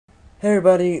Hey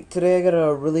everybody, today I got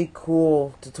a really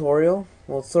cool tutorial.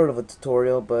 Well, it's sort of a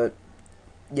tutorial, but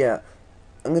yeah.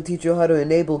 I'm going to teach you how to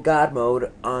enable God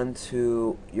mode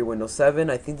onto your Windows 7.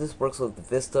 I think this works with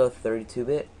Vista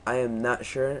 32-bit. I am not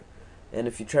sure. And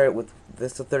if you try it with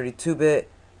Vista 32-bit,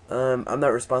 I'm not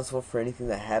responsible for anything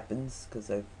that happens because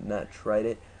I've not tried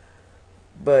it.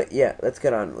 But yeah, let's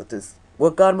get on with this.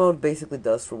 What God mode basically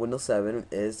does for Windows 7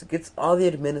 is it gets all the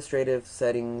administrative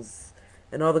settings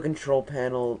and all the control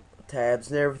panel tabs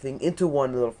and everything into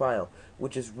one little file,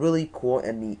 which is really cool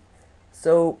and neat.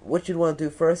 So what you'd want to do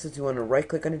first is you want to right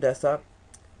click on your desktop,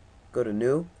 go to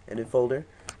new and in folder,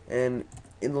 and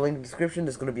in the link in the description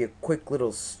there's going to be a quick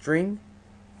little string.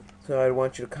 So I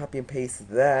want you to copy and paste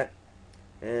that,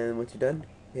 and once you're done,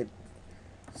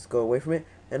 just go away from it,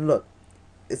 and look,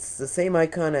 it's the same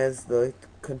icon as the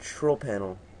control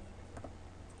panel.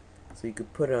 So you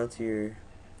could put it onto your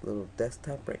little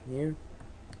desktop right here,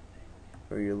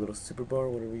 or your little super bar,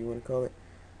 whatever you want to call it.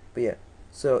 But yeah,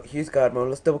 so here's God mode.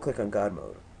 Let's double click on God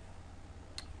mode.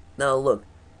 Now look,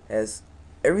 as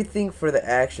everything for the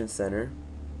Action Center,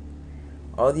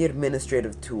 all the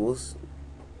administrative tools.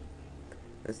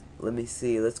 Let me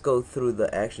see. Let's go through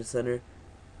the Action Center.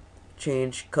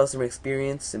 Change customer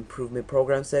experience, improvement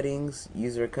program settings,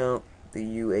 user account, the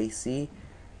UAC,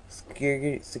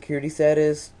 security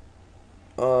status,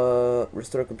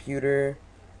 restore computer.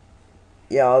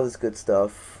 Yeah, all this good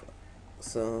stuff.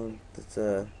 So that's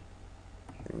let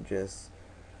me just,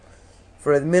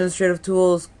 for administrative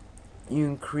tools, you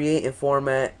can create and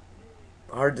format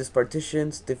hard disk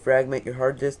partitions, defragment your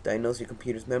hard disk, diagnose your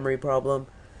computer's memory problem,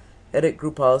 edit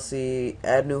group policy,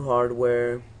 add new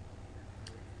hardware.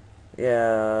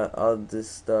 Yeah, all this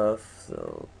stuff.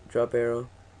 So drop arrow,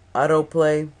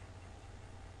 autoplay.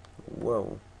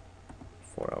 Whoa,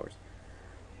 4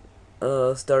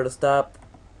 hours. Start or stop.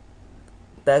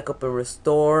 Backup and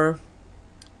restore.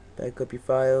 Back up your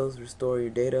files, restore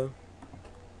your data.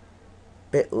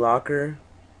 BitLocker.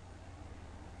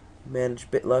 Manage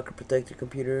BitLocker, protect your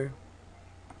computer.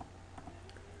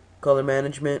 Color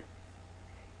management.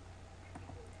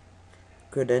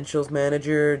 Credentials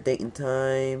manager, date and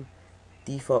time.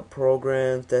 Default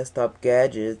programs, desktop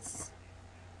gadgets.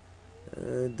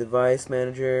 Device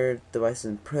manager, device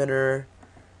and printer.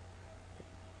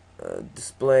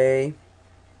 Display.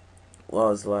 Well,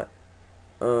 there's a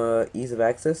lot. Ease of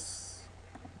access,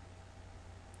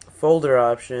 folder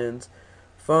options,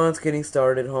 fonts, getting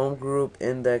started, home group,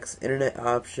 index, internet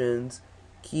options,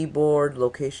 keyboard,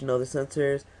 location, other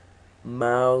sensors,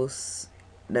 mouse,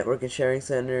 network and sharing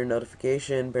center,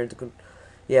 notification, parental.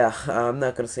 Yeah, I'm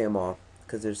not gonna say them all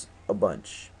because there's a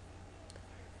bunch.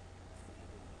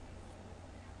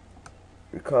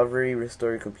 Recovery, restore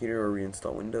your computer or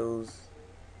reinstall Windows.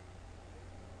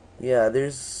 Yeah,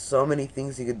 there's so many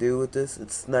things you could do with this.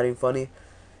 It's not even funny.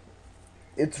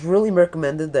 It's really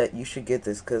recommended that you should get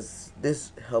this because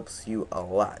this helps you a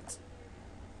lot.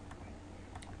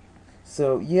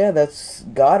 So yeah, that's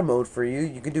God mode for you.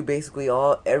 You can do basically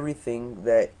everything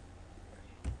that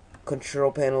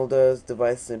control panel does,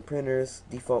 devices and printers,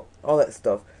 default, all that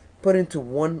stuff, put into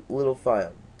one little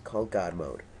file called God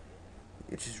mode,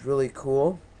 which is really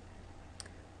cool.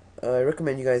 I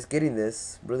recommend you guys getting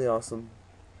this. Really awesome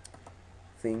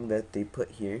thing that they put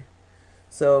here.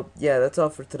 So yeah, that's all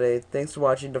for today. Thanks for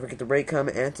watching. Don't forget to rate,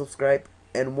 comment, and subscribe.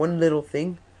 And one little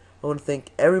thing, I want to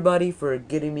thank everybody for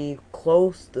getting me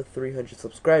close to 300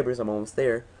 subscribers. I'm almost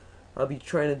there. I'll be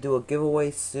trying to do a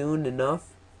giveaway soon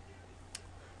enough,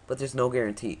 but there's no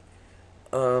guarantee.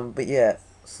 But yeah,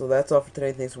 so that's all for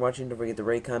today. Thanks for watching. Don't forget to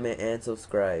rate, comment, and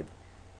subscribe.